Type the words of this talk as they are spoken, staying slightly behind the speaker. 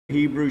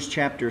Hebrews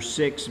chapter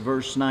 6,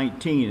 verse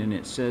 19, and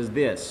it says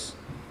this: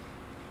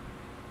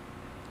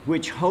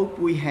 which hope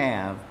we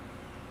have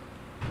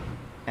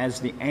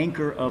as the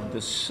anchor of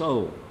the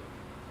soul,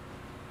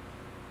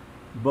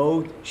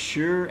 both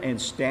sure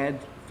and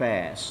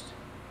steadfast,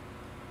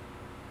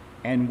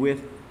 and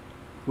with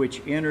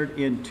which entered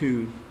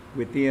into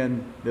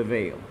within the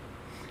veil.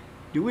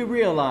 Do we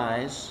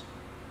realize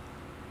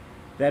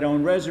that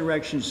on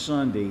Resurrection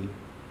Sunday,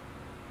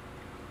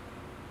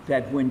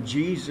 that when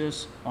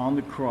Jesus on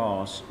the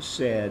cross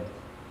says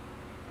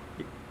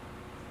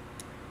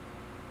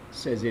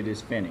it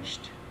is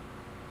finished,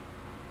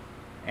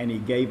 and he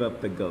gave up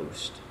the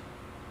ghost,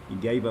 he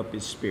gave up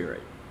his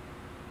spirit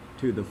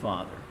to the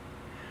Father,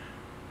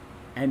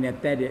 and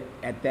at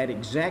that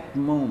exact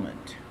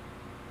moment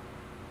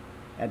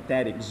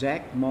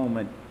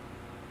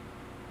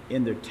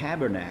in the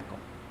tabernacle,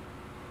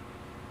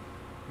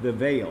 the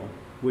veil,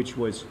 which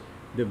was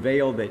the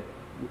veil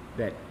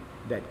that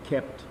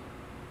kept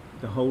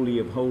the Holy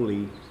of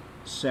Holies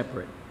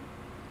separate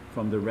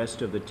from the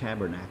rest of the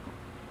tabernacle.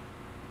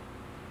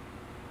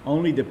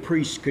 Only the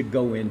priest could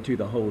go into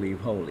the Holy of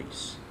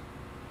Holies,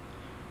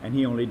 and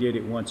he only did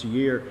it once a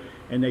year.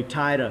 And they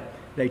tied a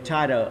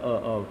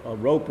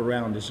rope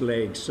around his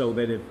legs so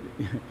that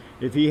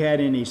if he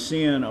had any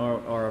sin,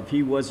 or if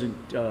he wasn't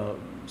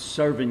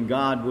serving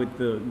God with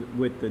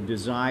the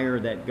desire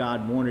that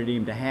God wanted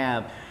him to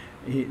have,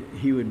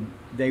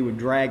 they would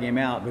drag him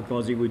out,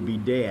 because he would be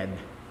dead.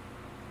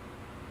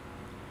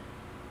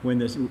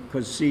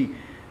 Because see,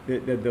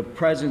 the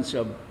presence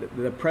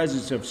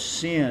of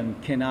sin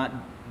cannot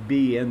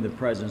be in the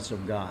presence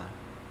of God.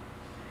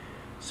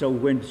 So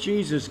when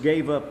Jesus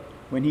gave up,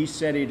 when he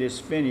said it is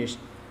finished,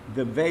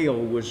 the veil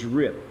was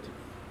ripped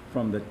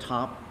from the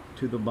top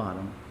to the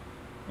bottom.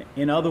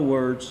 In other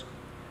words,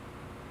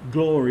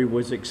 glory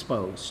was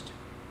exposed.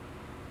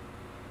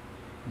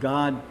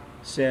 God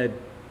said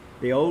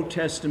the Old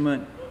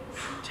Testament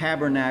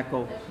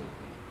tabernacle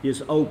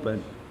is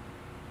open.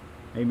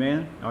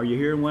 Amen? Are you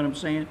hearing what I'm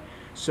saying?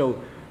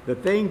 So the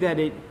thing that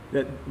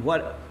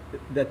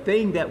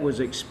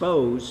was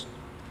exposed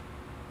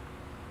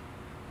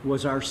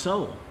was our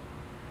soul.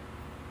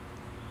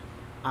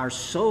 Our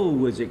soul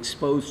was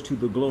exposed to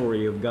the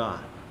glory of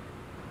God.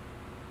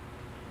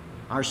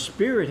 Our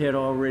spirit had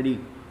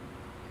already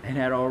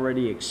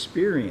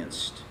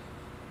experienced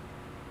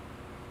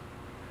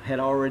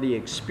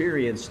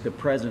the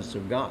presence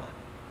of God.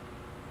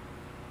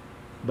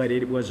 But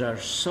it was our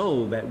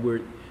soul that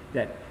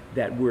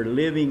we're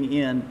living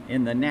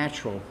in the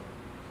natural,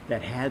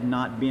 that had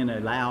not been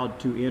allowed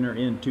to enter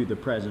into the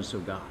presence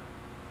of God.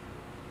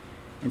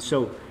 And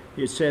so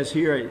it says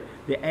here,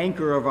 the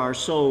anchor of our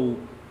soul,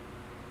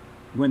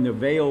 when the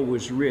veil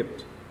was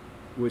ripped,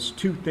 was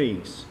two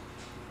things.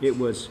 It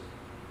was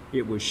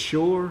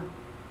sure,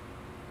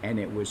 and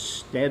it was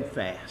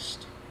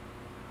steadfast.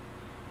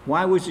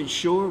 Why was it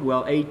sure?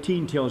 Well,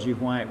 18 tells you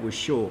why it was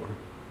sure.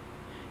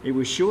 It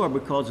was sure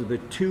because of the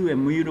two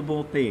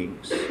immutable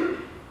things,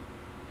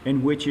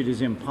 in which it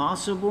is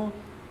impossible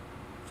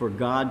for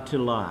God to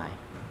lie.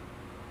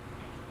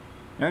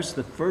 That's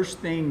the first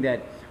thing,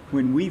 that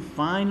when we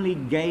finally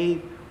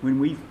gave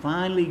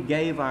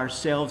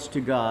ourselves to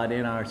God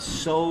and our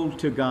soul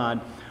to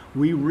God,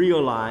 we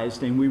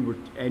realized and we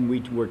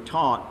were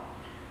taught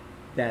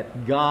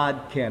that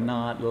God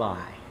cannot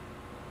lie,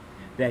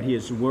 that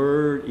his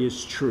word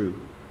is true,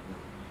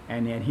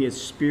 and that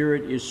his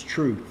spirit is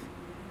truth.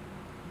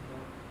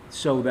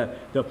 So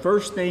the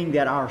first thing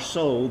that our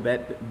soul,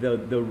 that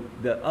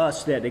the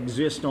us that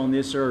exist on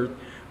this earth,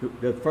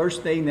 the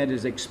first thing that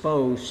is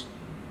exposed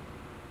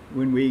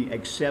when we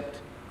accept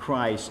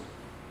Christ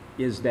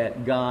is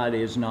that God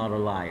is not a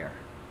liar,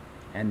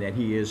 and that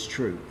he is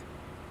truth.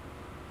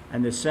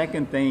 And the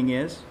second thing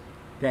is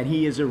that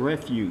he is a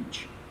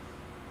refuge,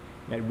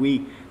 that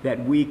we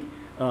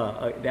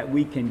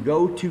can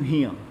go to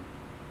him,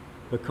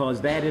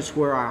 because that is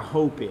where our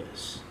hope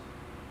is.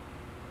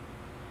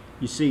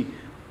 You see,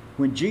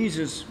 when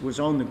Jesus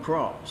was on the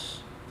cross,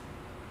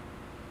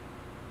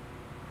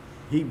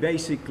 he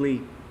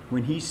basically,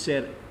 when he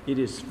said it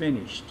is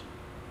finished,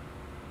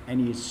 and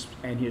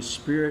his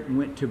spirit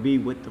went to be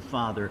with the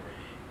Father,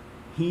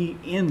 he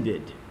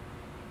ended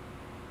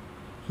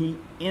the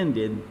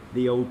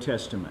Old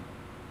Testament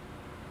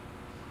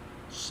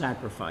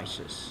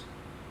sacrifices.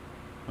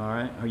 All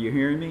right, are you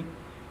hearing me?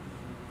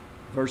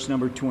 Verse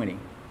number 20.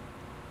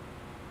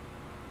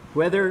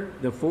 Whether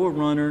the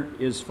forerunner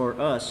is for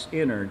us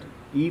entered,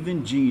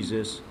 even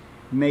Jesus,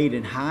 made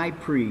an high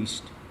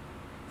priest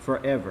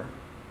forever,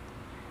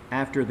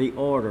 after the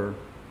order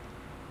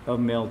of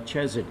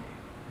Melchizedek.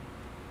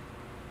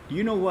 Do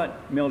you know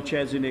what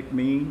Melchizedek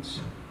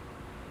means?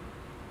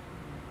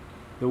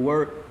 The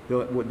word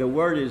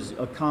is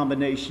a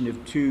combination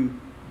of two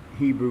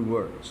Hebrew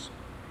words.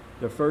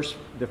 The first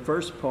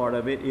part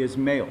of it is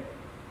Mel,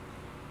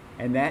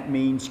 and that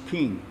means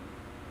king.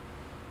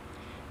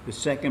 The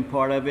second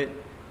part of it,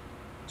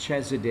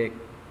 Chezedek,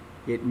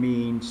 it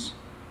means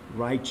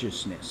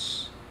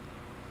righteousness.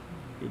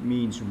 It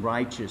means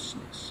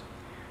righteousness.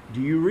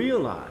 Do you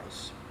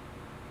realize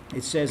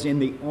It says in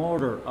the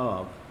order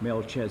of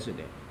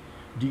Melchizedek.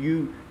 Do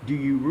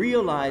you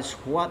realize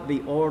what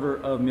the order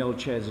of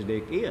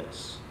Melchizedek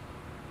is?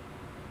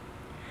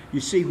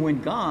 You see,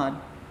 when God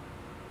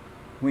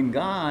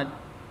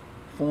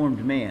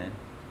formed man,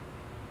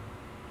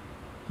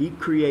 he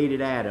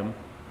created Adam,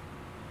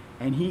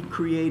 and he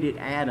created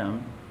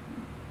Adam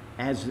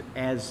as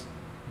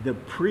the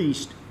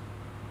priest,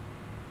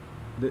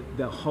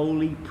 the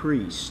holy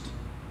priest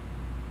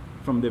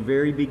from the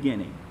very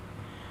beginning.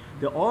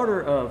 The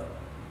order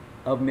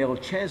of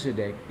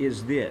Melchizedek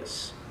is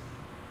this,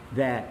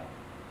 that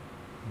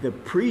the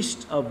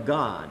priest of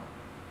God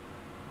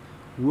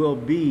will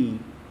be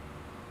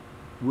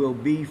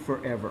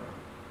forever.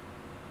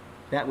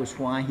 That was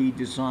why he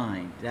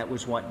designed. That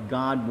was what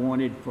God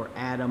wanted for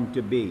Adam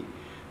to be,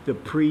 the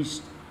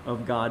priest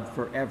of God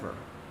forever.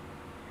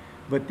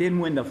 But then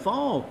when the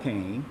fall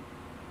came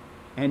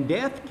and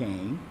death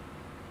came,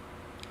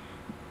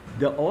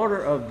 the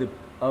order of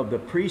the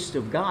priest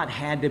of God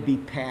had to be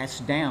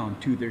passed down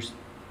to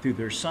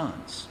their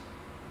sons.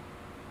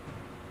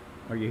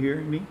 Are you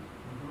hearing me?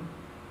 Mm-hmm.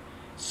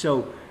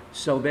 So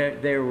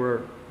there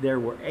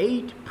were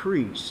 8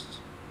 priests,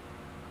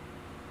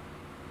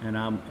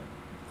 and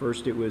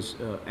first it was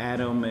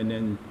Adam, and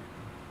then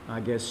I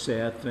guess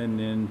Seth, and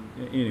then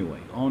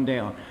anyway on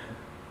down.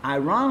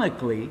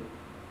 Ironically,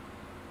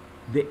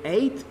 the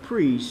 8th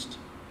priest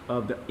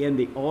in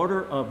the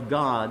order of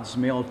God's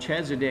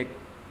Melchizedek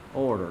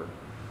order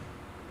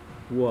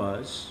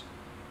was,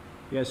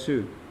 guess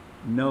who?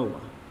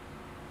 Noah.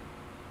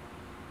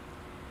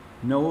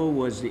 Noah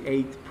was the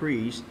 8th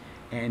priest,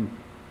 and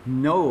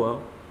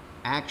Noah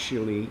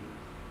actually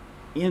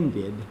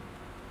ended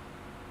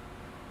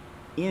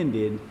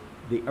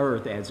the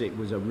earth as it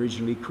was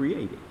originally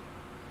created.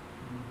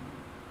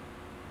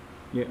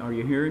 Yeah, are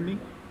you hearing me?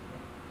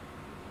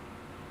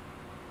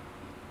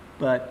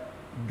 But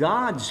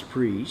God's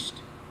priest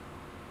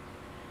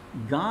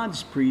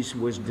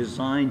was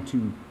designed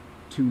to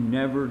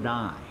never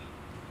die.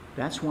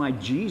 That's why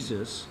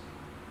Jesus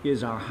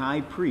is our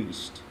high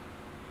priest,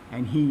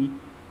 and he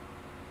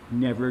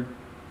never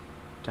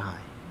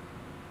died.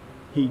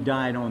 He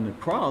died on the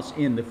cross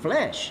in the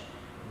flesh,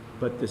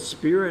 but the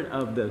spirit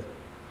of the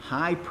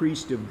high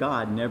priest of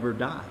God never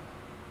died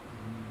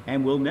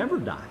and will never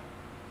die.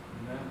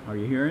 Are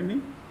you hearing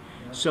me?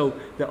 So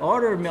the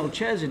order of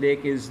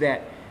Melchizedek is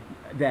that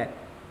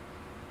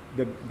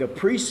the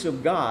priests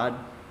of God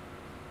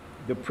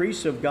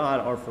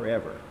are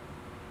forever.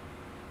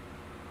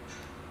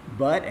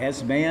 But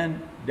as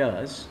man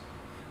does,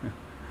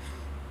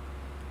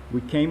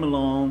 we came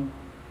along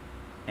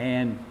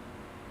and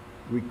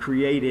we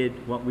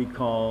created what we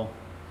call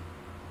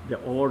the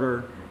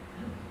order.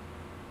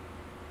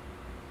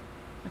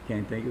 I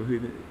can't think of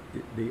who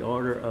the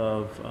order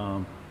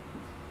of.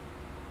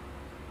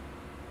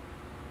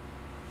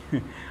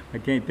 I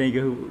can't think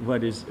of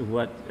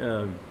what.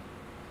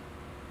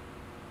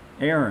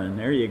 Aaron.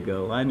 There you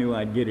go. I knew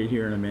I'd get it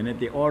here in a minute.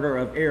 The order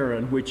of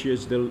Aaron, which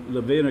is the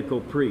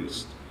Levitical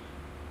priest,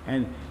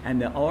 and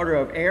the order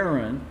of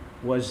Aaron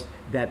was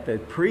that the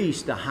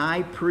priest, the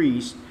high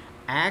priest,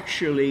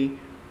 actually,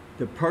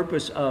 the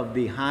purpose of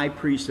the high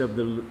priest of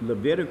the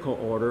Levitical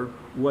order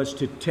was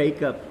to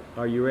take up,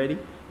 are you ready?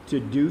 To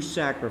do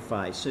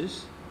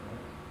sacrifices.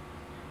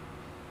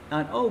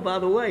 And oh, by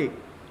the way,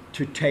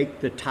 to take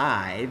the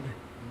tithe.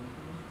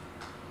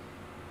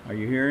 Are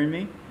you hearing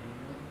me?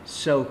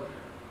 So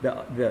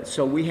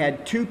so we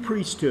had 2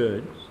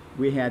 priesthoods.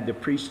 We had the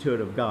priesthood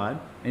of God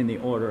in the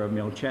order of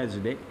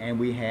Melchizedek, and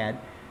we had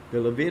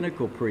the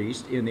Levitical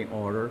priest in the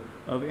order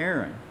of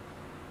Aaron.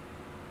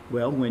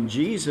 Well, when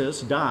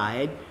Jesus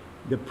died,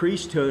 the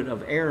priesthood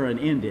of Aaron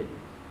ended.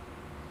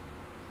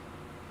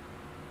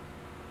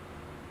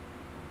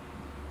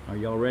 Are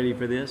y'all ready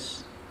for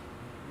this?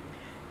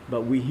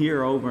 But we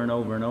hear over and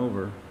over and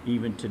over,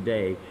 even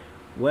today,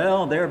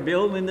 well, they're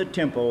building the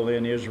temple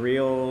in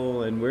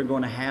Israel, and we're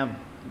going to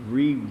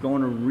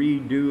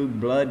redo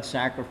blood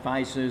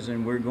sacrifices,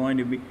 and we're going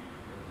to be,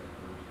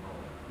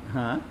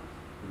 huh?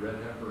 The red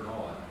heifer and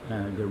all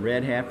that. The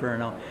red heifer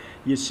and all.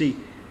 You see,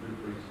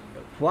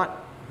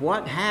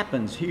 what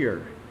happens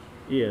here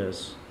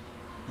is,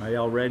 are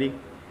y'all ready?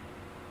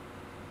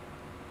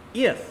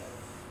 If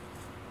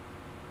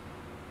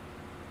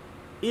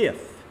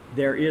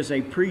there is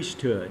a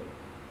priesthood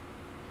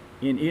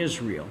in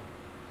Israel,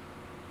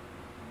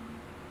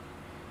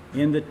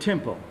 in the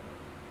temple,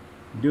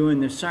 doing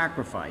the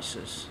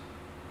sacrifices,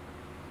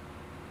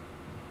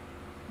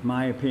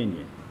 my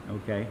opinion,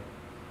 okay,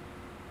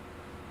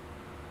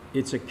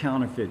 it's a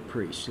counterfeit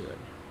priesthood.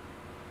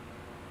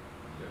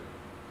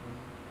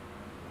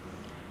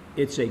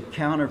 It's a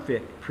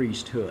counterfeit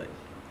priesthood.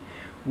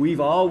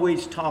 We've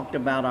always talked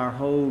about our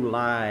whole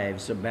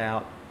lives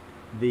about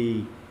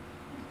the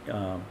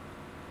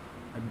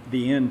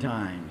end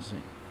times,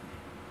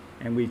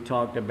 and we've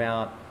talked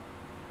about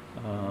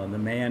the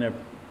man of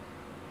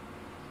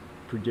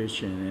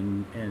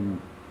perdition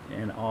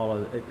and all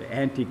of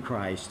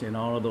Antichrist and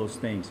all of those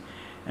things,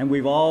 and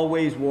we've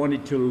always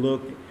wanted to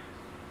look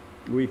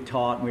we've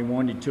taught, we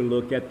wanted to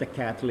look at the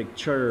Catholic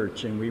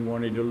Church, and we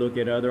wanted to look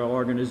at other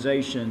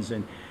organizations.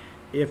 And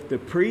if the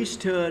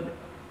priesthood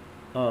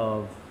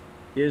of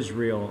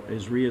Israel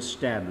is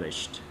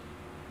reestablished,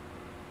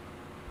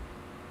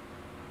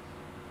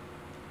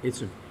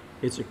 it's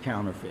a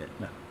counterfeit.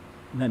 No,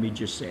 let me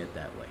just say it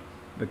that way,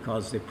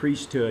 because the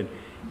priesthood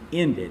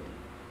ended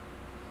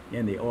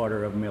in the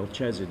order of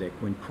Melchizedek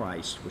when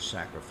Christ was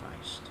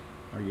sacrificed.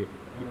 Are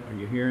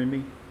you hearing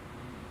me?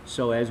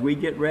 So as we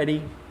get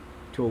ready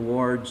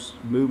towards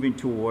moving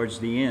towards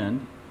the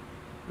end,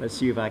 let's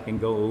see if I can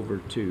go over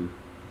to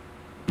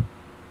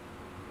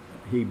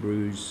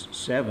Hebrews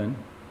 7.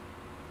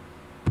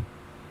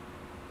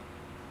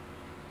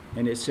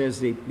 And it says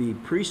the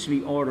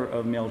priestly order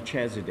of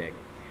Melchizedek.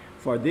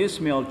 For this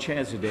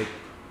Melchizedek,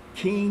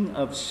 king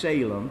of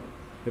Salem,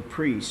 the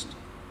priest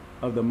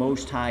of the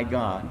Most High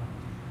God,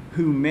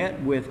 who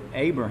met with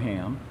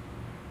Abraham,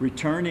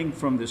 returning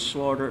from the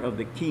slaughter of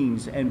the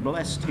kings, and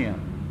blessed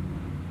him.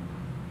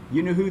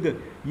 You know who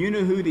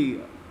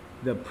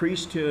the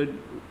priesthood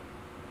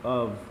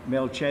of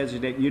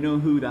Melchizedek, you know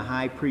who the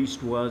high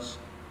priest was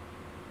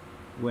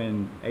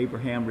when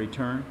Abraham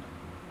returned?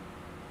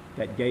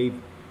 That gave,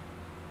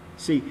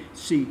 see,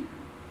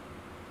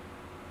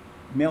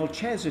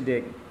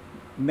 Melchizedek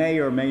may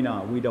or may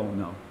not, we don't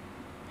know,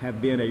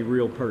 have been a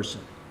real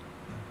person.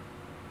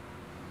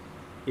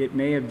 It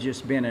may have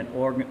just been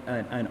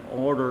an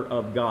order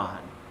of God.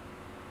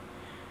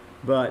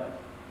 But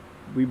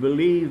we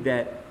believe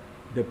that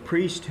the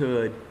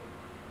priesthood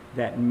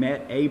that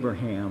met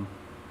Abraham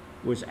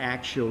was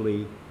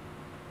actually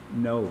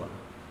Noah.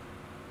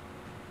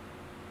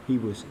 He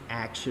was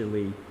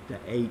actually the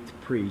 8th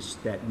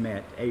priest that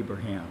met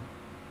Abraham.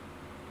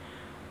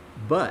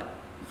 But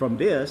from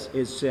this,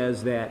 it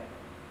says that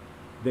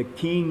the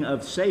king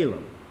of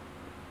Salem.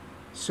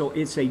 So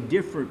it's a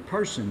different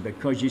person,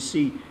 because you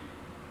see,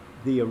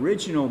 the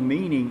original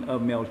meaning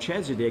of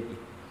Melchizedek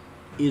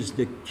is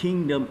the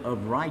kingdom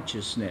of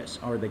righteousness,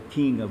 or the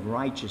king of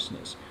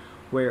righteousness,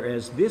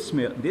 whereas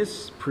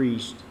this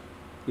priest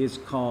is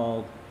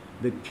called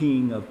the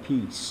king of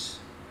peace.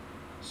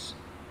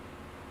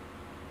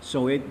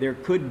 So there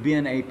could have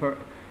been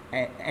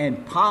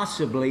and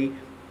possibly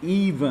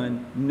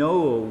even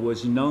Noah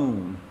was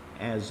known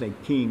as a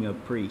king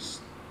of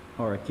priests,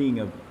 or a king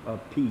of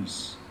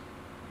peace.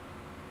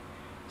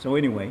 So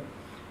anyway,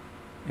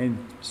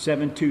 and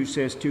 7:2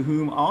 says, to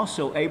whom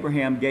also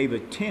Abraham gave a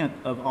tenth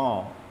of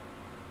all,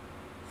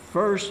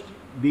 first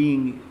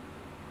being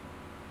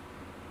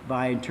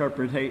by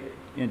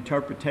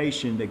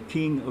interpretation the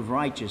king of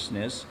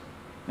righteousness.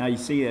 Now you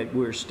see that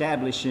we're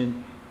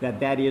establishing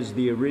that is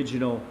the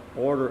original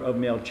order of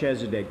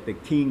Melchizedek, the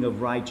king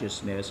of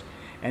righteousness.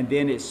 And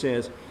then it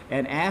says,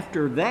 and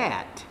after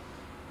that,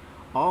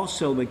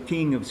 also the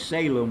king of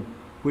Salem,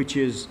 which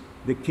is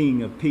the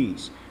king of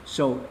peace.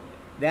 So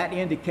that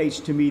indicates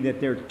to me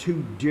that there are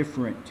two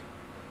different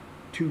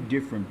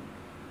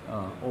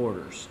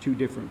orders, two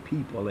different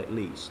people at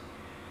least.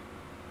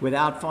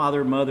 Without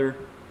father, mother,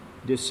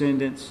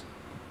 descendants.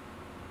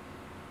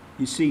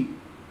 You see,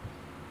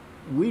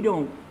 we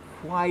don't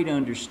quite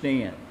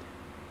understand.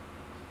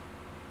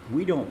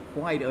 We don't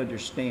quite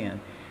understand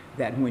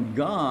that when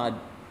God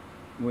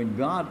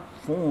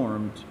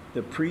formed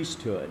the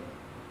priesthood,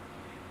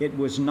 it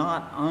was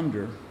not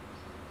under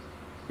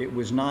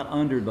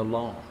the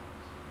law.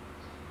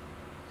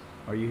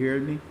 Are you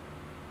hearing me?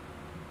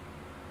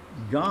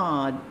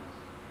 God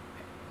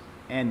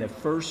and the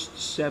first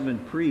 7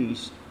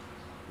 priests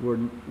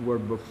were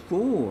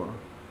before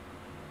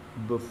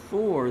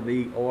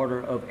the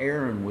order of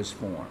Aaron was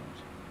formed.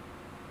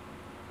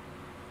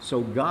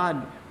 So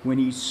God, when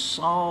he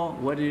saw,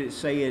 what did it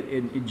say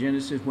in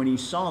Genesis? When he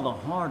saw the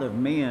heart of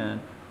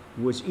man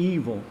was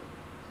evil.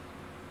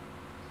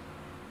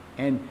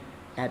 And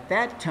at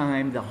that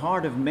time, the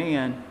heart of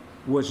man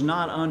was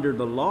not under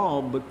the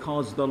law,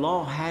 because the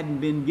law hadn't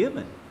been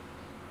given.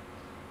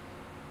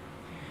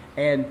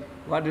 And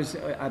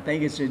I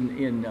think it's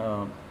in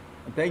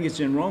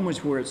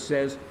Romans where it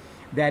says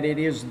that it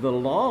is the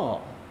law.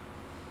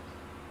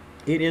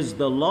 It is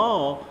the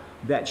law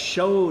that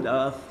showed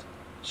us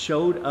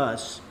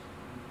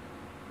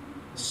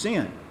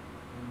sin.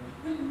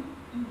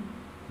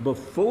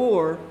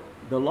 Before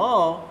the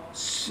law,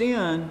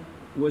 sin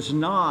was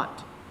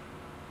not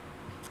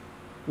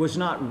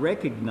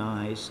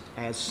recognized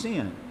as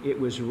sin. It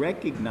was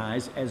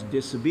recognized as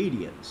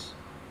disobedience.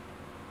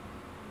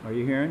 Are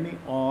you hearing me?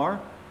 Or,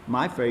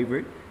 my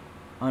favorite,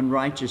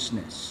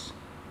 unrighteousness.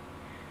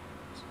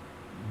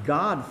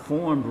 God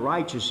formed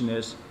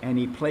righteousness and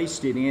he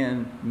placed it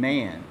in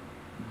man.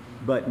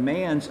 But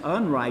man's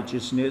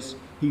unrighteousness,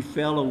 he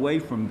fell away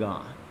from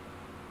God.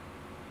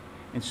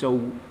 And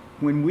so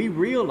when we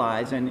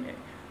realize, and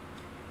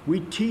we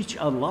teach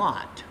a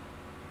lot,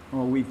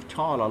 or we've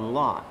taught a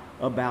lot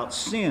about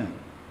sin.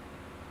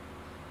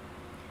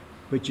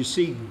 But you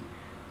see,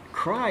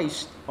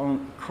 Christ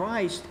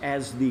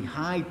as the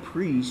high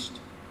priest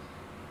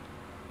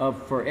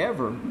of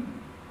forever,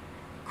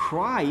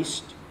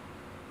 Christ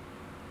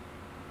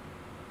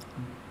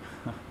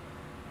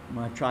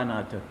I try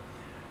not to.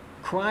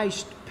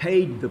 Christ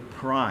paid the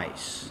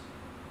price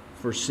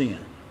for sin.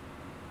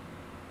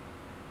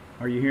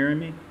 Are you hearing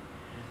me?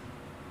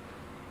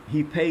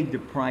 He paid the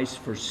price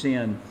for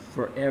sin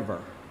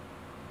forever.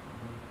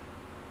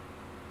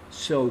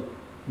 So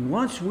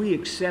once we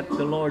accept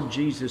the Lord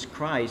Jesus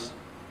Christ,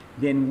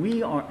 then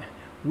we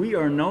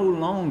are no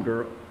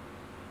longer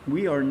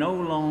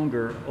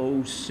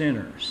old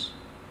sinners.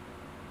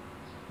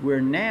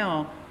 We're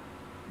now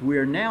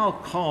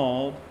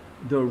called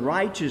the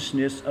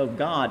righteousness of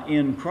God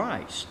in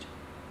Christ.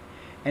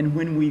 And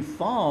when we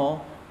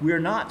fall, we're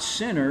not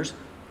sinners,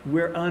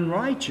 we're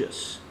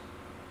unrighteous.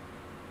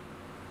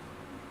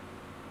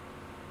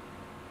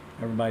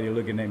 Everybody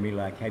looking at me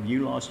like, have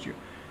you lost your...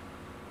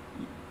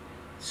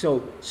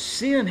 So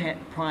sin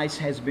price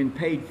has been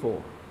paid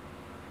for.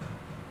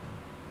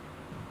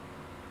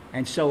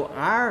 And so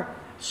our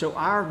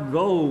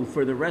goal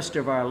for the rest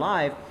of our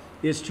life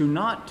is to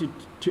not to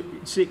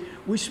see,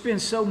 we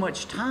spend so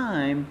much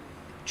time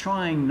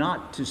trying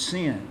not to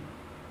sin,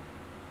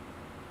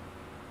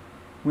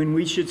 when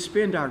we should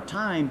spend our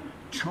time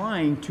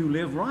trying to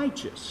live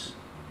righteous.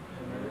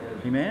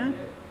 Amen?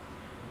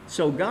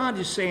 So God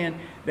is saying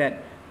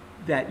that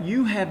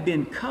you have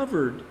been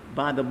covered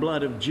by the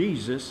blood of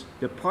Jesus.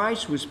 The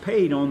price was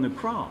paid on the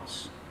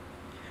cross.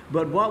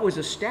 But what was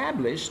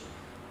established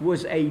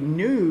was a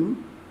new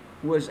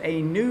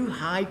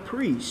high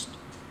priest.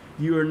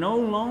 You are no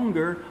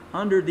longer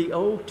under the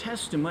Old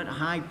Testament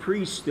high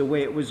priest the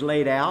way it was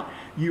laid out.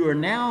 You are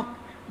now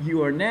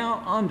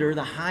under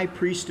the high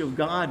priest of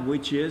God,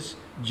 which is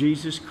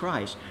Jesus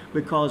Christ,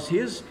 because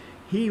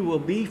he will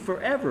be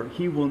forever.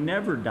 He will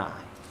never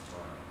die.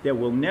 There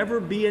will never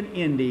be an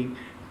ending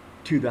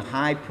to the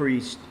high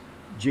priest,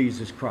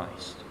 Jesus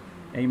Christ.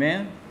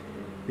 Amen?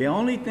 The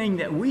only thing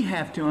that we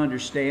have to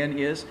understand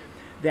is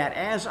that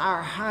as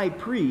our high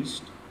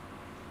priest,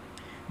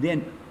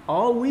 then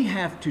all we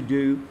have to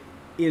do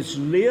is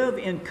live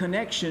in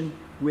connection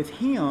with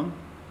him.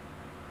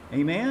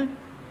 Amen?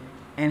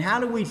 And how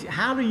do we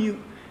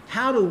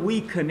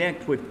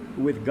connect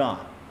with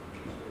God?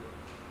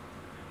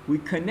 We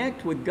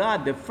connect with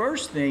God, the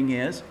first thing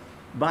is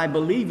by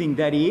believing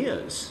that he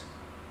is.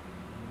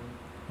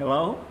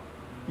 Hello?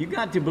 You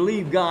got to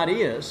believe God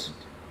is.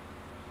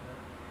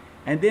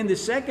 And then the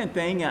second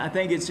thing, I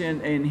think it's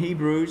in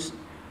Hebrews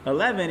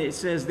 11, it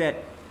says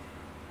that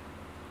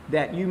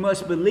you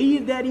must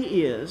believe that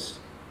he is.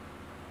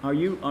 Are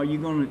you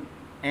going to?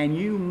 And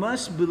you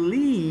must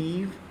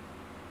believe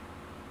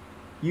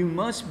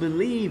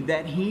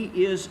that he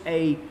is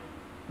a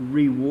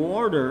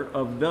rewarder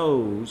of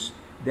those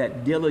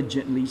that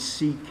diligently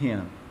seek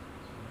him.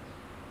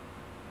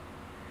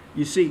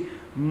 You see,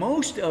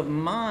 most of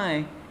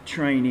my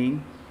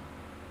training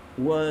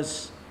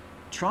was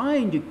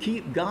trying to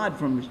keep God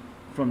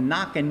from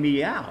knocking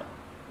me out.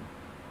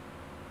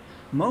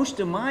 Most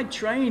of my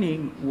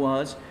training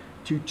was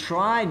to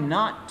try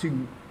not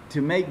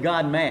to make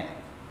God mad.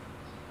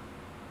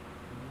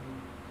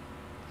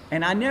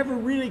 And I never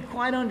really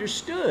quite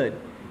understood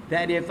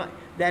that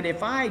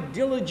if I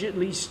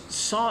diligently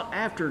sought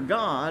after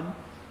God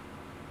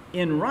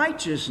in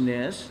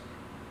righteousness,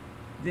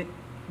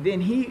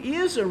 then he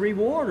is a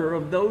rewarder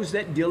of those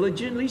that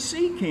diligently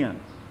seek him.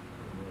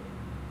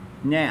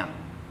 Now,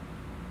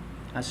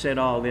 I said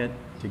all that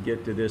to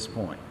get to this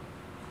point.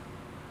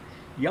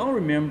 Y'all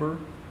remember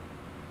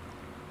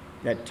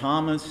that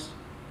Thomas,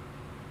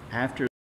 after